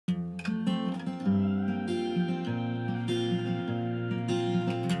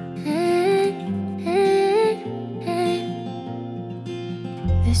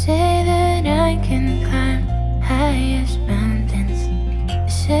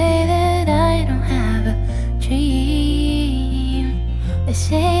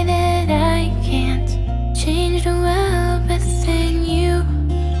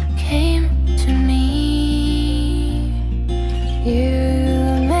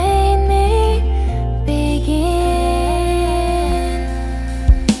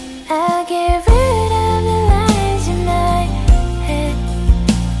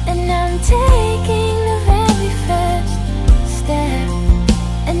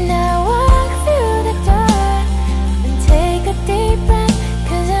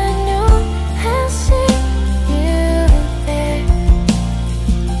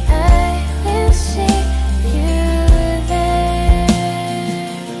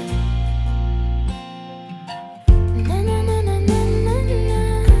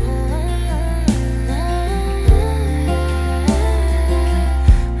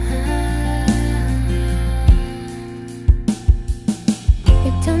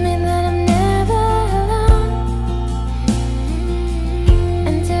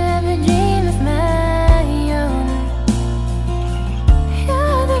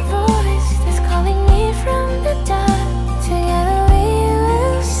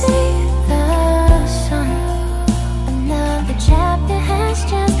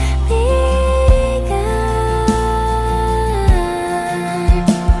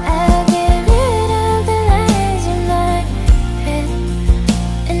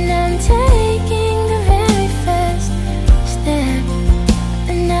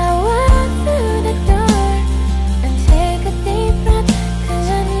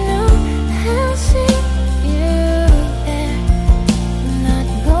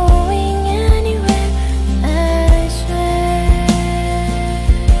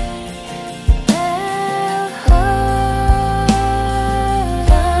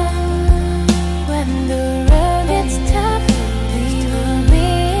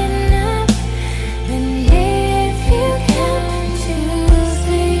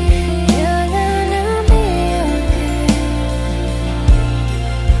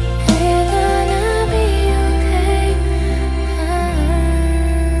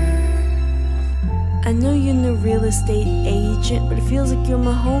I know you're no real estate agent, but it feels like you're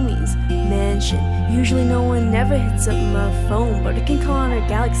my homie's mansion. Usually no one ever hits up my phone, but I can call on our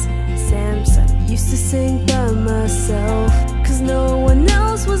Galaxy Samsung. Used to sing by myself, cause no one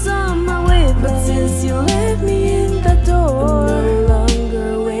else was on my way. But since you let me in the door, I'm no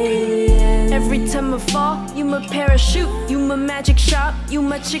longer waiting. Every time I fall, you my parachute, you my magic shop, you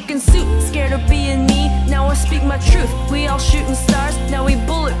my chicken soup. Scared of being me, now I speak my truth. We all shooting stars, now we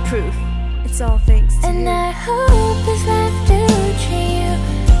bulletproof. It's all thanks to you. And I hope